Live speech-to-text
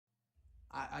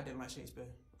I didn't like Shakespeare.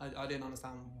 I didn't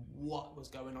understand what was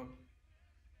going on.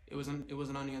 It wasn't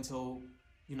only until,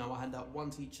 I had that one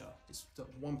teacher, just that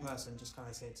one person just kind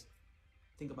of said,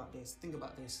 think about this, think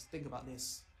about this, think about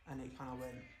this. And it kind of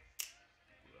went,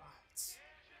 right,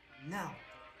 now.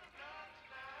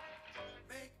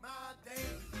 Make my day.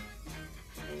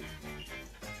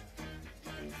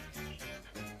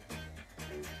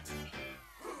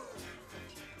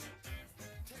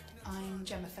 I'm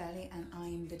Gemma Fairley and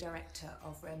I'm the director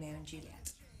of Romeo and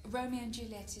Juliet. Romeo and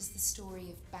Juliet is the story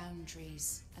of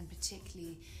boundaries, and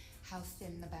particularly how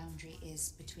thin the boundary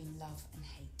is between love and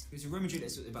hate. Because Romeo and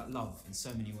Juliet is about love in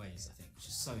so many ways, I think, which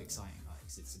is so exciting, right?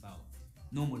 Because it's about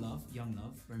normal love, young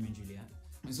love, Romeo and Juliet.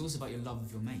 It's also about your love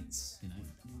of your mates,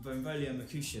 Benvolio and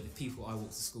Mercutio, the people I walk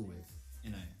to school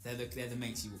with, they're the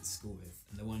mates you walk to school with,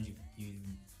 and the ones you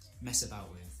mess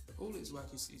about with. All its work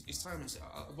is timeless.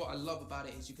 What I love about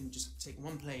it is you can just take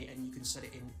one play and you can set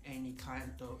it in any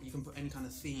kind of, you can put any kind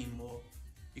of theme, or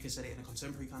you can set it in a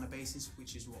contemporary kind of basis,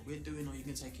 which is what we're doing, or you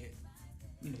can take it,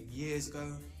 years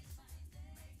ago.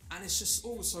 And it's just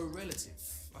all so relative.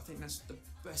 I think that's the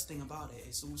best thing about it.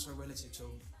 It's also relative to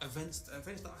events that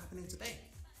are happening today.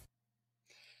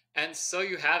 And so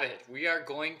you have it. We are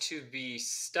going to be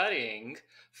studying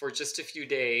for just a few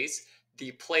days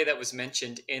the play that was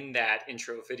mentioned in that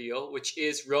intro video, which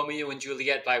is Romeo and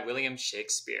Juliet by William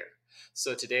Shakespeare.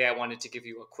 So today I wanted to give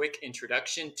you a quick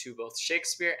introduction to both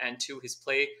Shakespeare and to his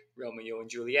play Romeo and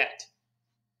Juliet.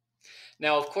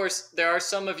 Now, of course, there are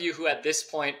some of you who at this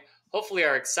point hopefully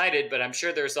are excited, but I'm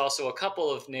sure there's also a couple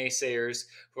of naysayers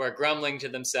who are grumbling to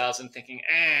themselves and thinking,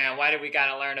 why do we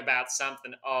gotta learn about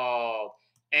something old?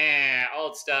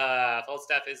 Old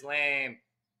stuff is lame.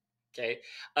 Okay.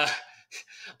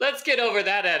 Let's get over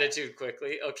that attitude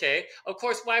quickly, okay? Of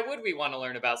course, why would we want to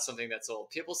learn about something that's old?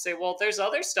 People say, well, there's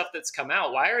other stuff that's come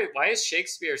out. Why is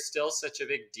Shakespeare still such a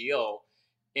big deal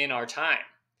in our time?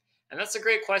 And that's a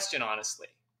great question, honestly,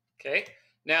 okay?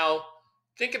 Now,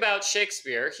 think about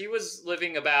Shakespeare. He was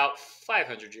living about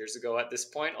 500 years ago at this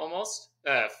point, almost.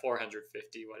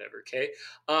 450, whatever, okay?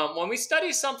 When we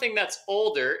study something that's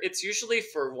older, it's usually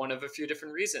for one of a few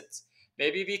different reasons.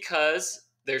 Maybe because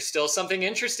there's still something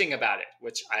interesting about it,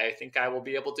 which I think I will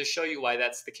be able to show you why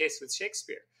that's the case with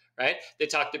Shakespeare, right? They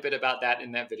talked a bit about that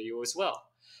in that video as well.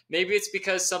 Maybe it's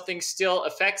because something still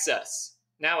affects us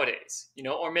nowadays,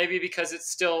 or maybe because it's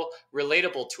still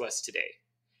relatable to us today.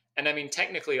 And I mean,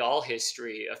 technically all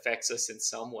history affects us in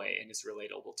some way and is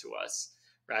relatable to us,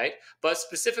 right? But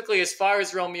specifically as far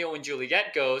as Romeo and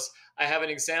Juliet goes, I have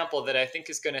an example that I think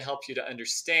is going to help you to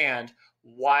understand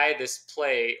why this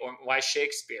play, or why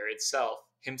Shakespeare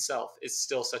himself is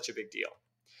still such a big deal.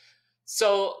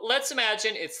 So let's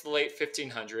imagine it's the late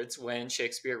 1500s when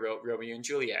Shakespeare wrote Romeo and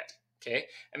Juliet, okay?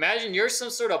 Imagine you're some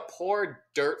sort of poor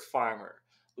dirt farmer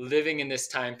living in this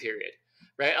time period,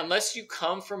 right? Unless you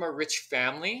come from a rich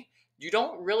family, you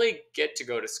don't really get to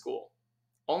go to school.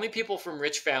 Only people from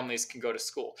rich families can go to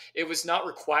school. It was not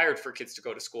required for kids to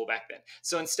go to school back then.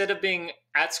 So instead of being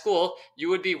at school, you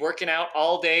would be working out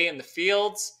all day in the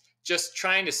fields, just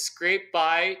trying to scrape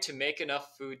by to make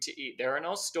enough food to eat. There are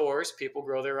no stores. People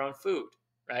grow their own food,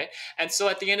 right? And so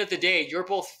at the end of the day, you're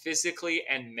both physically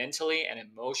and mentally and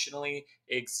emotionally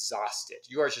exhausted.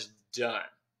 You are just done.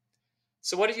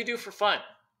 So what do you do for fun?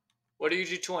 What do you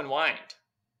do to unwind?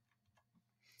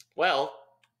 Well,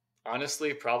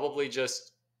 honestly, probably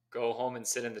just go home and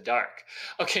sit in the dark.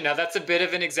 Okay, now that's a bit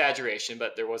of an exaggeration,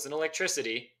 but there wasn't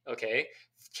electricity, okay?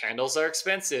 Candles are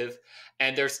expensive,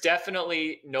 and there's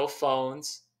definitely no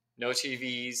phones, no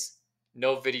TVs,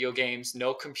 no video games,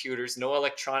 no computers, no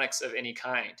electronics of any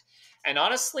kind. And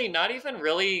honestly, not even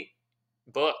really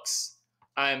books.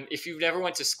 If you've never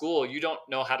went to school, you don't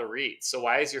know how to read. So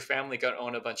why is your family going to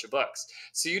own a bunch of books?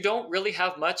 So you don't really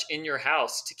have much in your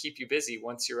house to keep you busy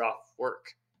once you're off work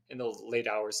in the late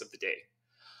hours of the day.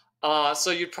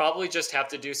 So you'd probably just have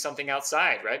to do something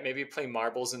outside, right? Maybe play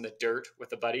marbles in the dirt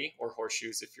with a buddy, or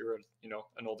horseshoes if you're,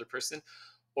 an older person,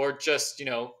 or just,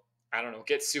 I don't know,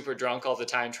 get super drunk all the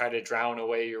time, try to drown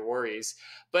away your worries.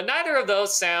 But neither of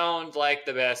those sound like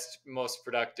the best, most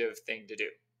productive thing to do,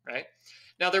 right?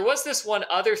 Now, there was this one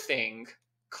other thing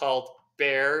called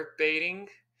bear baiting,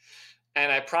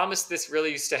 and I promise this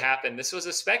really used to happen. This was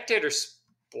a spectator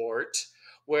sport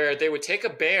where they would take a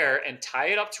bear and tie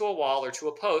it up to a wall or to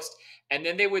a post, and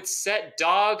then they would set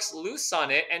dogs loose on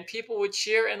it, and people would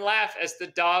cheer and laugh as the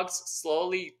dogs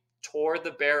slowly tore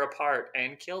the bear apart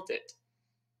and killed it.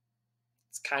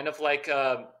 It's kind of like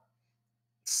a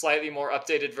slightly more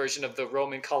updated version of the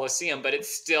Roman Colosseum, but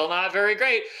it's still not very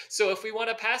great. So if we want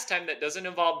a pastime that doesn't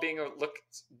involve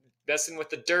messing with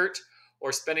the dirt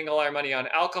or spending all our money on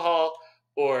alcohol,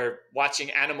 or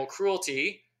watching animal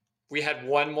cruelty, we had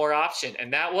one more option,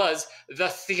 and that was the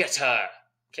theater.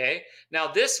 Okay, now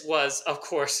this was, of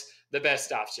course, the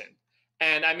best option.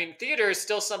 And I mean, theater is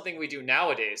still something we do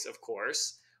nowadays, of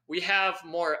course. We have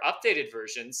more updated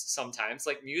versions sometimes,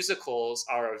 like musicals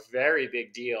are a very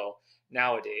big deal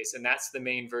nowadays, and that's the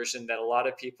main version that a lot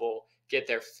of people get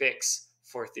their fix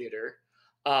for theater.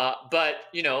 But,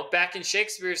 you know, back in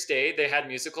Shakespeare's day, they had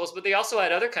musicals, but they also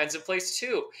had other kinds of plays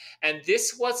too. And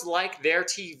this was like their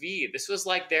TV. This was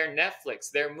like their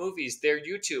Netflix, their movies, their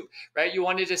YouTube, right? You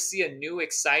wanted to see a new,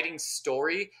 exciting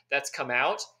story that's come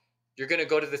out. You're going to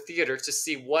go to the theater to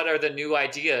see what are the new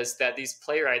ideas that these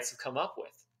playwrights have come up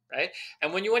with, right?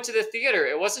 And when you went to the theater,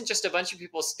 it wasn't just a bunch of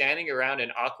people standing around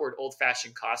in awkward,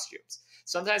 old-fashioned costumes.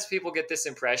 Sometimes people get this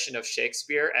impression of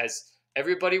Shakespeare as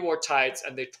everybody wore tights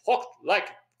and they talked like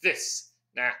this.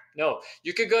 Nah, no.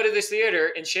 You could go to this theater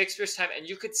in Shakespeare's time and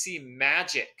you could see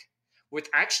magic with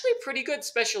actually pretty good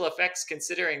special effects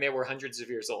considering they were hundreds of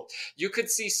years old. You could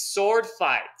see sword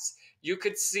fights. You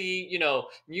could see, you know,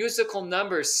 musical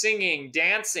numbers, singing,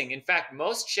 dancing. In fact,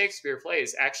 most Shakespeare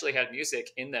plays actually had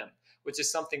music in them, which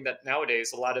is something that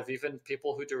nowadays a lot of even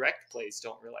people who direct plays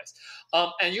don't realize.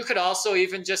 And you could also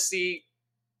even just see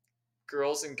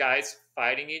girls and guys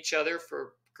fighting each other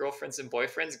for girlfriends and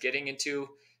boyfriends, getting into,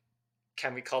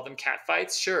 can we call them cat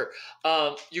fights? Sure.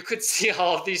 You could see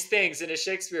all of these things in a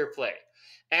Shakespeare play.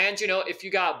 And, you know, if you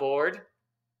got bored,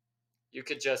 you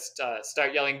could just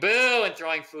start yelling boo and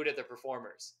throwing food at the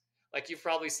performers. Like, you've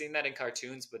probably seen that in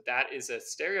cartoons, but that is a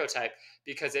stereotype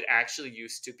because it actually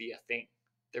used to be a thing.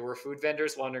 There were food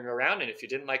vendors wandering around, and if you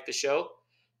didn't like the show,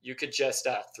 you could just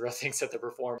throw things at the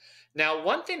performer. Now,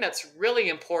 one thing that's really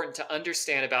important to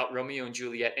understand about Romeo and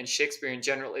Juliet and Shakespeare in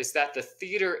general is that the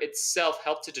theater itself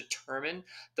helped to determine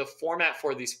the format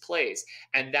for these plays,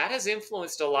 and that has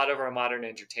influenced a lot of our modern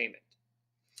entertainment.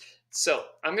 So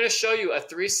I'm going to show you a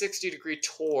 360-degree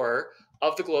tour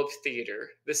of the Globe Theater.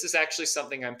 This is actually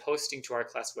something I'm posting to our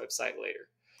class website later.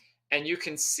 And you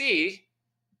can see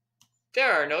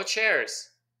there are no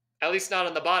chairs, at least not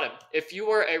on the bottom. If you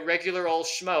were a regular old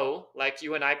schmo, like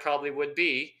you and I probably would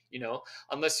be, you know,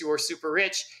 unless you were super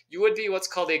rich, you would be what's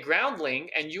called a groundling,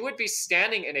 and you would be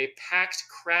standing in a packed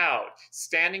crowd,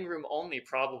 standing room only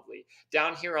probably,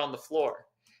 down here on the floor.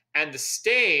 And the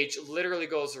stage literally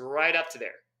goes right up to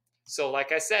there. So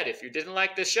like I said, if you didn't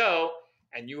like the show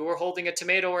and you were holding a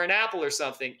tomato or an apple or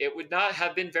something, it would not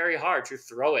have been very hard to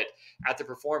throw it at the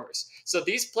performers. So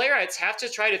these playwrights have to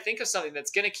try to think of something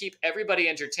that's going to keep everybody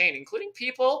entertained, including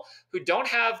people who don't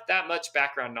have that much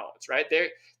background knowledge, right?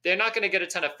 They're not going to get a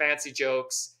ton of fancy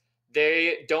jokes.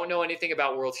 They don't know anything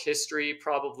about world history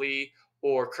probably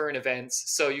or current events.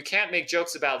 So you can't make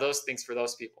jokes about those things for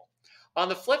those people. On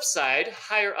the flip side,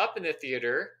 higher up in the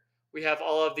theater, we have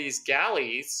all of these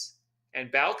galleys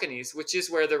and balconies, which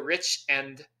is where the rich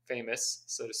and famous,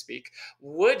 so to speak,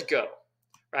 would go,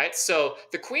 right? So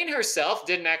the queen herself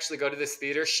didn't actually go to this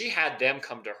theater. She had them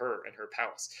come to her in her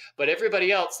palace. But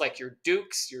everybody else, like your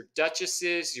dukes, your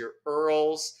duchesses, your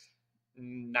earls,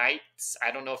 knights,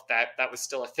 I don't know if that was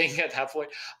still a thing at that point,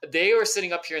 they were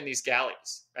sitting up here in these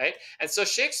galleys, right? And so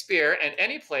Shakespeare and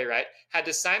any playwright had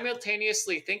to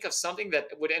simultaneously think of something that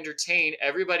would entertain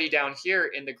everybody down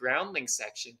here in the groundling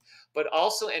section, but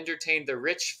also entertain the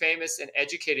rich, famous, and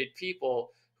educated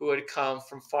people who had come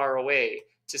from far away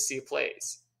to see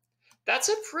plays. That's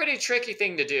a pretty tricky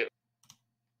thing to do.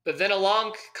 But then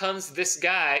along comes this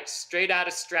guy straight out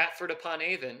of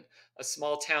Stratford-upon-Avon, a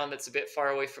small town that's a bit far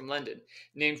away from London,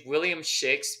 named William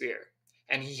Shakespeare.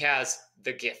 And he has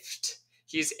the gift.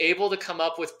 He's able to come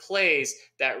up with plays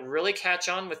that really catch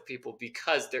on with people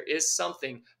because there is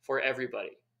something for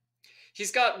everybody.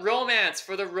 He's got romance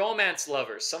for the romance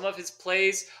lovers. Some of his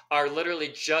plays are literally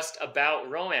just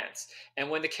about romance. And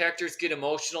when the characters get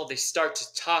emotional, they start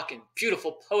to talk in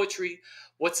beautiful poetry.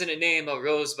 What's in a name? A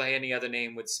rose by any other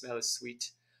name would smell as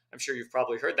sweet. I'm sure you've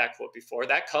probably heard that quote before.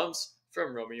 That comes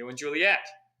from Romeo and Juliet.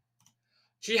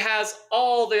 He has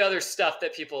all the other stuff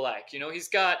that people like. You know, he's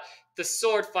got the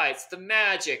sword fights, the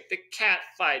magic, the cat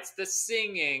fights, the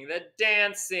singing, the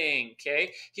dancing,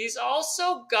 okay? He's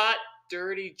also got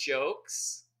dirty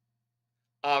jokes.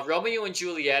 Romeo and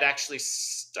Juliet actually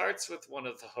starts with one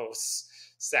of the hosts,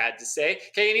 sad to say.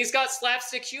 Okay, and he's got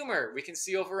slapstick humor. We can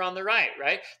see over on the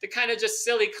right? The kind of just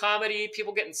silly comedy,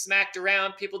 people getting smacked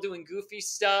around, people doing goofy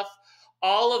stuff.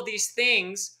 All of these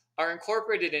things are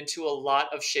incorporated into a lot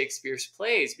of Shakespeare's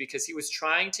plays because he was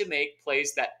trying to make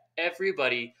plays that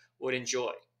everybody would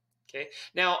enjoy. Okay.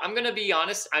 Now, I'm going to be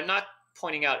honest. I'm not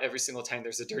pointing out every single time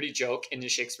there's a dirty joke in the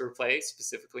Shakespeare play,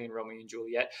 specifically in Romeo and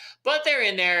Juliet, but they're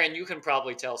in there, and you can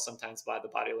probably tell sometimes by the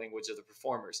body language of the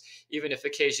performers, even if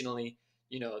occasionally,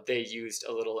 they used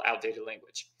a little outdated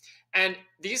language. And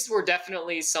these were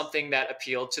definitely something that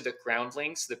appealed to the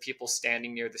groundlings, the people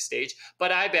standing near the stage.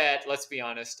 But I bet, let's be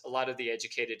honest, a lot of the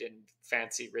educated and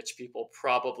fancy rich people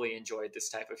probably enjoyed this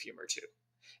type of humor too.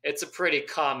 It's a pretty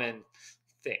common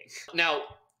thing. Now,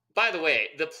 by the way,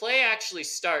 the play actually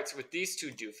starts with these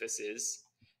two doofuses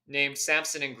named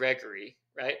Samson and Gregory,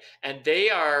 right? And they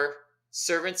are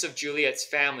servants of Juliet's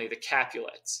family, the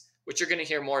Capulets, which you're going to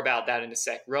hear more about that in a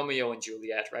sec. Romeo and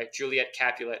Juliet, right? Juliet,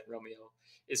 Capulet, Romeo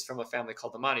is from a family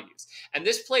called the Montagues. And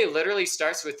this play literally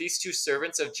starts with these two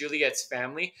servants of Juliet's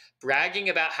family bragging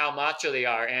about how macho they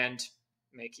are and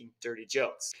making dirty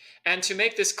jokes. And to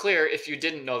make this clear, if you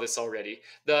didn't know this already,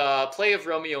 the play of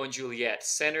Romeo and Juliet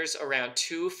centers around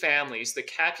two families, the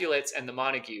Capulets and the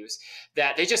Montagues,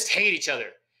 that they just hate each other.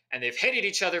 And they've hated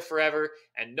each other forever,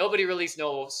 and nobody really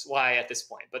knows why at this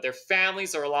point. But their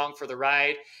families are along for the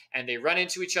ride, and they run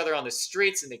into each other on the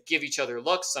streets, and they give each other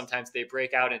looks. Sometimes they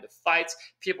break out into fights.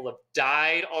 People have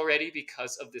died already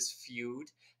because of this feud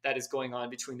that is going on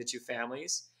between the two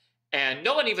families. And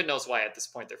no one even knows why at this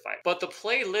point they're fighting. But the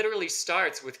play literally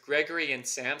starts with Gregory and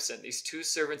Samson, these two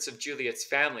servants of Juliet's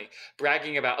family,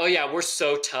 bragging about, oh yeah, we're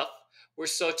so tough. We're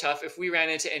so tough. If we ran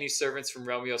into any servants from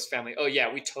Romeo's family, oh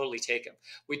yeah, we totally take them.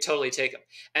 We totally take them.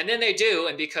 And then they do,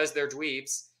 and because they're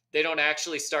dweebs, they don't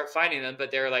actually start fighting them,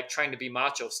 but they're like trying to be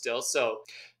macho still. So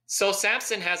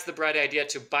Samson has the bright idea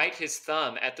to bite his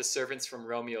thumb at the servants from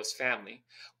Romeo's family,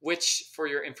 which, for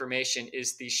your information,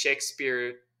 is the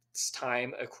Shakespeare's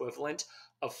time equivalent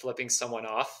of flipping someone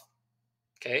off.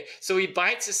 Okay, so he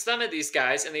bites his thumb at these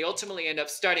guys, and they ultimately end up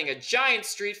starting a giant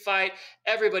street fight.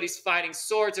 Everybody's fighting,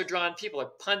 swords are drawn, people are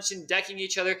punching, decking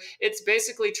each other. It's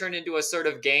basically turned into a sort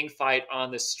of gang fight on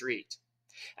the street.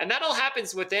 And that all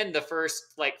happens within the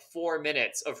first 4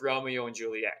 minutes of Romeo and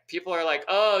Juliet. People are like,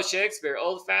 oh, Shakespeare,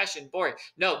 old-fashioned, boring.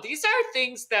 No, these are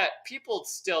things that people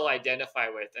still identify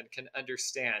with and can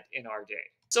understand in our day.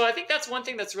 So I think that's one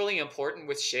thing that's really important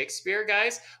with Shakespeare,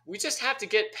 guys. We just have to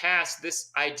get past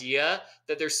this idea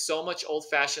that there's so much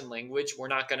old-fashioned language, we're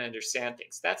not going to understand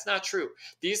things. That's not true.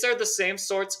 These are the same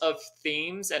sorts of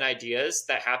themes and ideas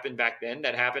that happened back then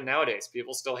that happen nowadays.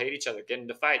 People still hate each other, get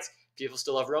into fights. People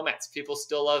still love romance. People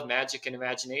still love magic and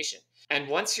imagination. And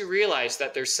once you realize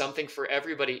that there's something for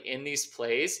everybody in these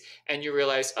plays, and you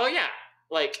realize, oh yeah,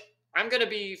 I'm going to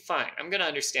be fine. I'm going to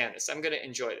understand this. I'm going to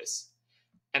enjoy this.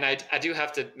 And I do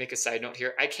have to make a side note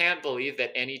here. I can't believe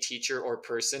that any teacher or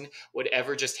person would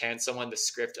ever just hand someone the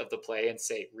script of the play and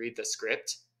say, read the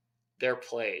script. They're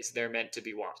plays. They're meant to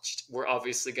be watched. We're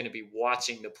obviously going to be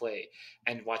watching the play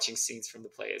and watching scenes from the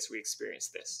play as we experience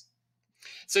this.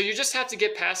 So you just have to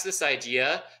get past this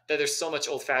idea that there's so much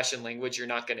old-fashioned language, you're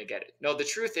not going to get it. No, the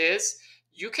truth is,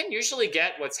 you can usually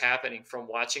get what's happening from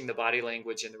watching the body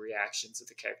language and the reactions of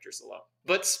the characters alone.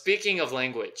 But speaking of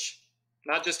language,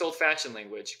 not just old-fashioned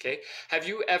language, okay? Have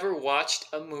you ever watched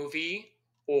a movie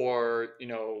or,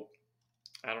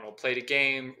 played a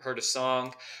game, heard a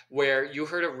song, where you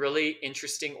heard a really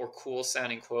interesting or cool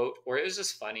sounding quote, or it was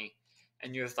just funny,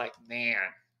 and you're like, man,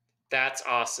 that's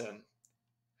awesome.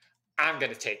 I'm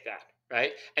going to take that,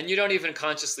 right? And you don't even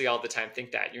consciously all the time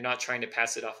think that. You're not trying to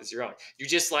pass it off as your own. You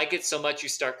just like it so much you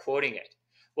start quoting it.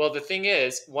 Well, the thing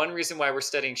is, one reason why we're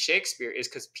studying Shakespeare is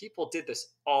because people did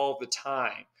this all the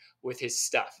time with his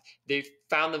stuff. They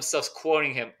found themselves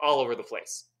quoting him all over the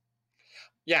place.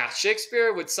 Yeah,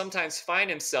 Shakespeare would sometimes find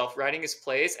himself writing his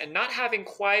plays and not having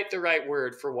quite the right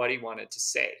word for what he wanted to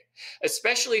say,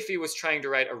 especially if he was trying to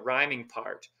write a rhyming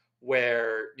part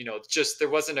where, just there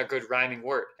wasn't a good rhyming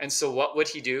word. And so what would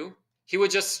he do? He would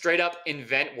just straight up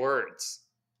invent words.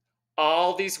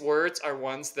 All these words are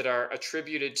ones that are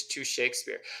attributed to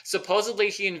Shakespeare. Supposedly,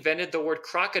 he invented the word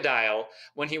crocodile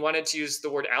when he wanted to use the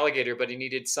word alligator, but he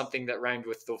needed something that rhymed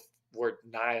with the word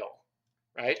Nile,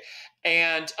 right?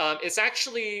 And it's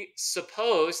actually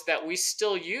supposed that we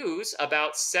still use about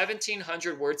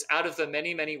 1,700 words out of the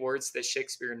many, many words that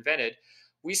Shakespeare invented.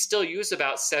 We still use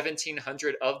about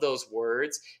 1,700 of those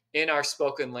words in our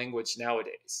spoken language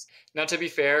nowadays. Now, to be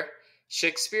fair,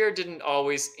 Shakespeare didn't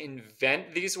always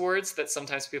invent these words that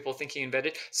sometimes people think he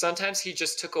invented. Sometimes he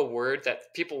just took a word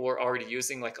that people were already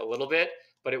using a little bit,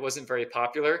 but it wasn't very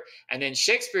popular. And then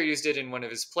Shakespeare used it in one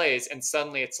of his plays, and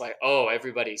suddenly it's like, oh,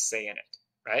 everybody's saying it,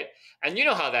 right? And you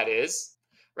know how that is,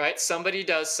 right? Somebody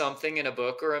does something in a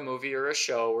book or a movie or a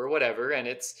show or whatever, and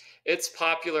it's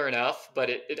popular enough, but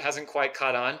it hasn't quite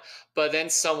caught on. But then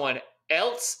someone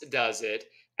else does it,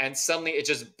 and suddenly it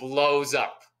just blows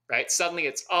up. right? Suddenly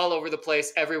it's all over the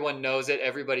place. Everyone knows it.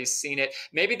 Everybody's seen it.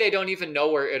 Maybe they don't even know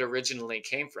where it originally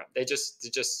came from. They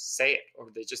just say it,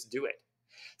 or they just do it.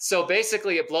 So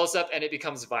basically it blows up and it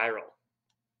becomes viral.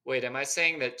 Wait, am I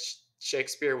saying that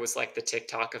Shakespeare was like the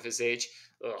TikTok of his age?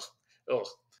 Ugh, ugh,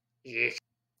 yuck.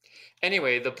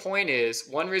 Anyway, the point is,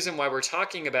 one reason why we're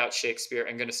talking about Shakespeare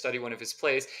and going to study one of his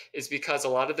plays is because a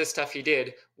lot of the stuff he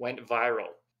did went viral.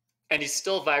 And he's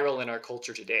still viral in our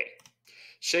culture today.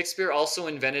 Shakespeare also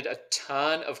invented a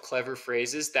ton of clever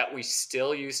phrases that we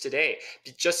still use today.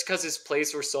 Just because his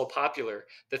plays were so popular,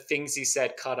 the things he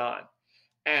said caught on.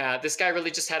 This guy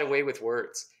really just had a way with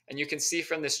words. And you can see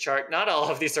from this chart, not all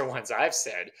of these are ones I've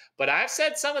said, but I've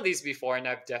said some of these before, and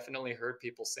I've definitely heard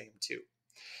people say them too.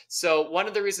 So one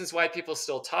of the reasons why people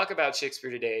still talk about Shakespeare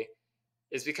today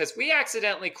is because we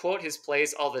accidentally quote his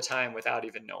plays all the time without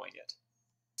even knowing it.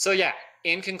 So yeah,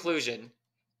 in conclusion,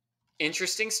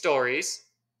 interesting stories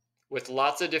with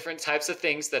lots of different types of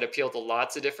things that appeal to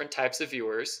lots of different types of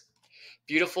viewers,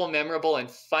 beautiful, memorable, and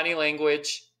funny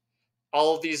language.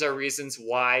 All of these are reasons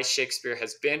why Shakespeare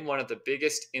has been one of the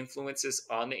biggest influences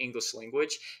on the English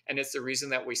language, and it's the reason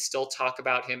that we still talk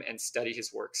about him and study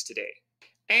his works today.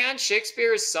 And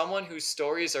Shakespeare is someone whose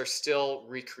stories are still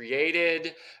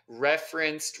recreated,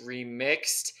 referenced,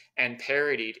 remixed, and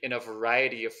parodied in a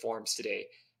variety of forms today,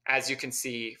 as you can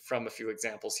see from a few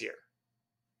examples here.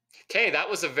 Okay, that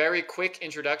was a very quick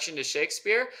introduction to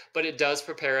Shakespeare, but it does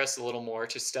prepare us a little more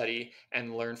to study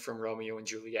and learn from Romeo and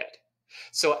Juliet.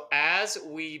 So as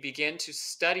we begin to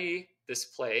study this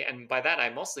play, and by that I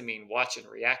mostly mean watch and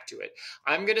react to it,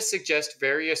 I'm going to suggest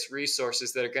various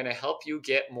resources that are going to help you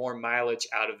get more mileage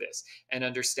out of this and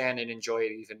understand and enjoy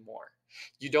it even more.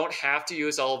 You don't have to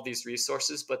use all of these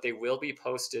resources, but they will be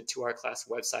posted to our class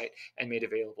website and made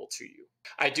available to you.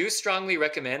 I do strongly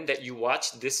recommend that you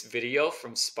watch this video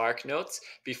from SparkNotes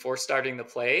before starting the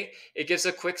play. It gives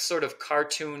a quick sort of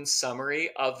cartoon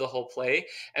summary of the whole play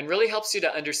and really helps you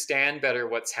to understand better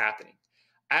what's happening.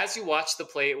 As you watch the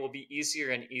play, it will be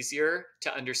easier and easier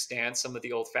to understand some of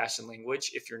the old-fashioned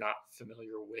language if you're not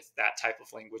familiar with that type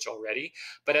of language already.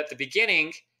 But at the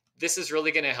beginning, this is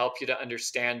really going to help you to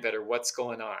understand better what's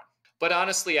going on. But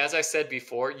honestly, as I said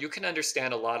before, you can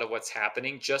understand a lot of what's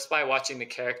happening just by watching the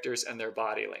characters and their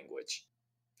body language.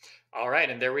 All right,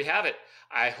 and there we have it.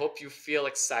 I hope you feel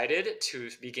excited to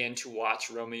begin to watch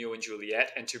Romeo and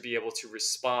Juliet and to be able to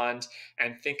respond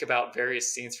and think about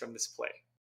various scenes from this play.